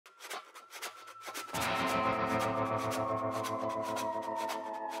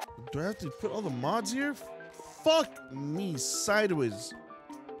Do I have to put all the mods here? Fuck me sideways.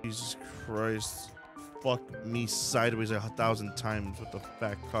 Jesus Christ. Fuck me sideways 1,000 times with the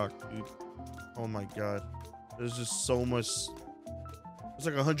fat cock, dude. Oh my god. There's just so much. There's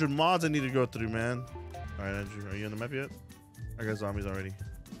like 100 mods I need to go through, man. Alright, Andrew, are you on the map yet? I got zombies already.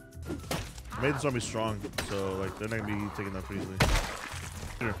 I made the zombies strong, so like they're not gonna be taken out pretty easily.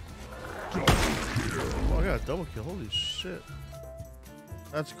 Here. Oh, I got a double kill. Holy shit.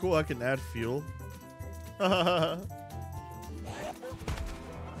 That's cool. I can add fuel.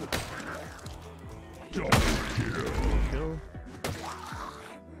 Kill.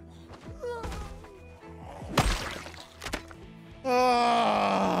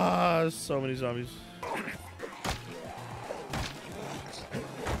 Ah, so many zombies.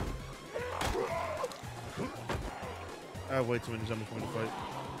 I have way too many zombies for me to fight.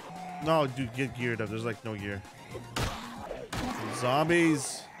 No, dude, get geared up. There's like no gear.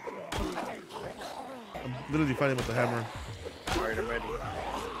 Zombies. I'm literally fighting with the hammer. Alright, I'm ready.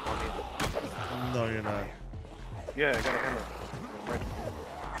 No, you're not. Yeah, I got a hammer. I'm ready.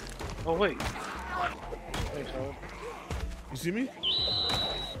 Oh, wait. Hey, Solid. You see me?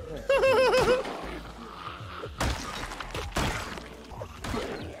 Yeah.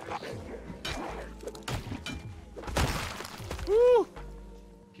 Woo!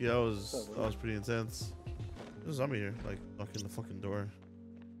 Yeah, that was pretty intense. There's a zombie here, like knocking the fucking door.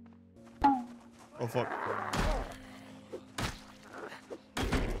 Oh fuck.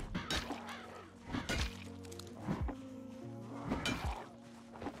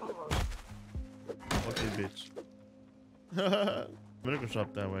 Okay, bitch. Medical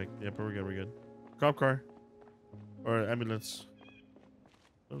shop that way. Yep, we're good, we're good. Cop car. Or ambulance.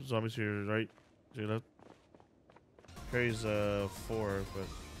 Those zombies here, right? To your left. Carries 4, but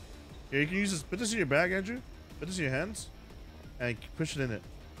yeah, you can use this. Put this in your bag, Andrew. Put this in your hands, and push it in it.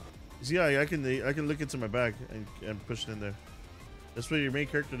 You see, I can look into my bag and push it in there. This way, your main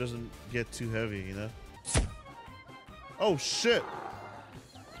character doesn't get too heavy, you know. Oh shit!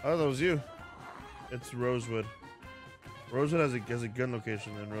 I thought that was you. It's Rosewood. Rosewood has a gun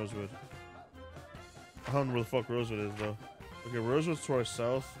location in Rosewood. I don't know where the fuck Rosewood is though. Okay, Rosewood's to our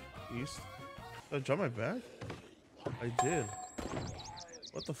southeast. Did I drop my bag? I did.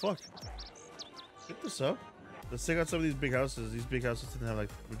 What the fuck? Get this up. Let's take out some of these big houses. These big houses didn't have like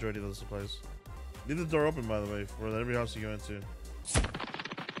majority of the supplies. Leave the door open, by the way, for every house you go into.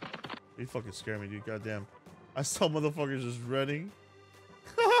 You fucking scare me, dude. Goddamn. I saw motherfuckers just running.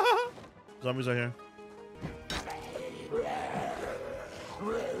 Zombies are here.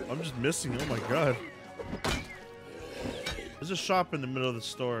 I'm just missing. Oh my god. There's a shop in the middle of the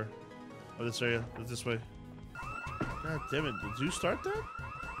store. Oh, this area. It's this way. God damn it. Did you start that?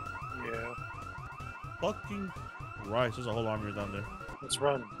 Yeah. Fucking Christ. There's a whole army down there. Let's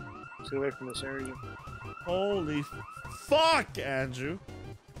run. Let's get away from this area. Holy fuck, Andrew.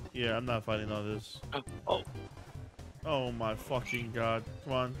 Yeah, I'm not fighting all this. Oh. Oh my fucking god.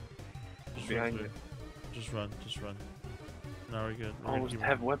 Come on. Just Behind run, you. Just run. Just run. Now we're good. Oh,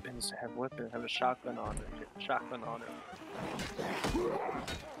 have weapons. Have weapons. Have a shotgun on it. Shotgun on it.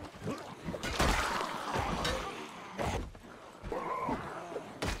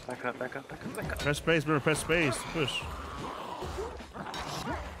 Back up, back up, back up, back up. Press space, bro. Press space. Push.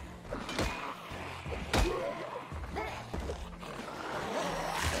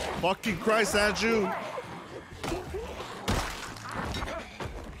 Fucking Christ, Andrew.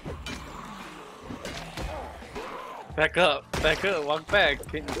 Back up, walk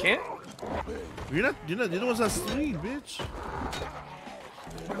back. You can't? You're the ones that swing, bitch.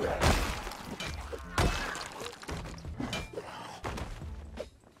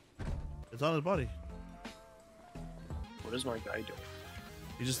 It's on his body. What is my guy doing?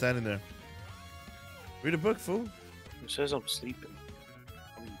 He's just standing there. Read a book, fool. It says I'm sleeping.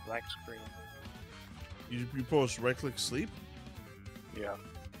 I'm in black screen. You post right click sleep? Yeah.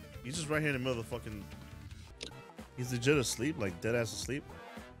 He's just right here in the middle of the fucking. He's legit asleep, like dead ass asleep.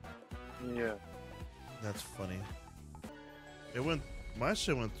 Yeah. That's funny. My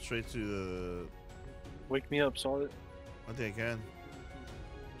shit went straight to the. Wake me up, Solid. I think I can.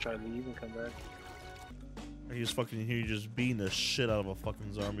 Try to leave and come back. I can just fucking hear you just beating the shit out of a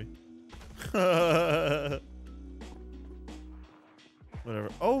fucking zombie. Whatever.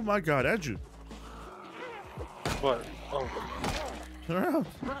 Oh my god, Andrew. What? Oh. Turn around.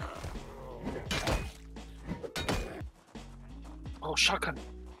 Oh, shotgun.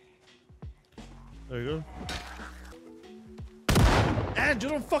 There you go. Andrew,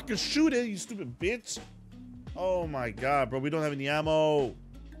 don't fucking shoot it, you stupid bitch. Oh my god, bro, we don't have any ammo.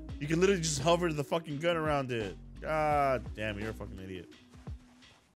 You can literally just hover the fucking gun around it. God damn it, you're a fucking idiot.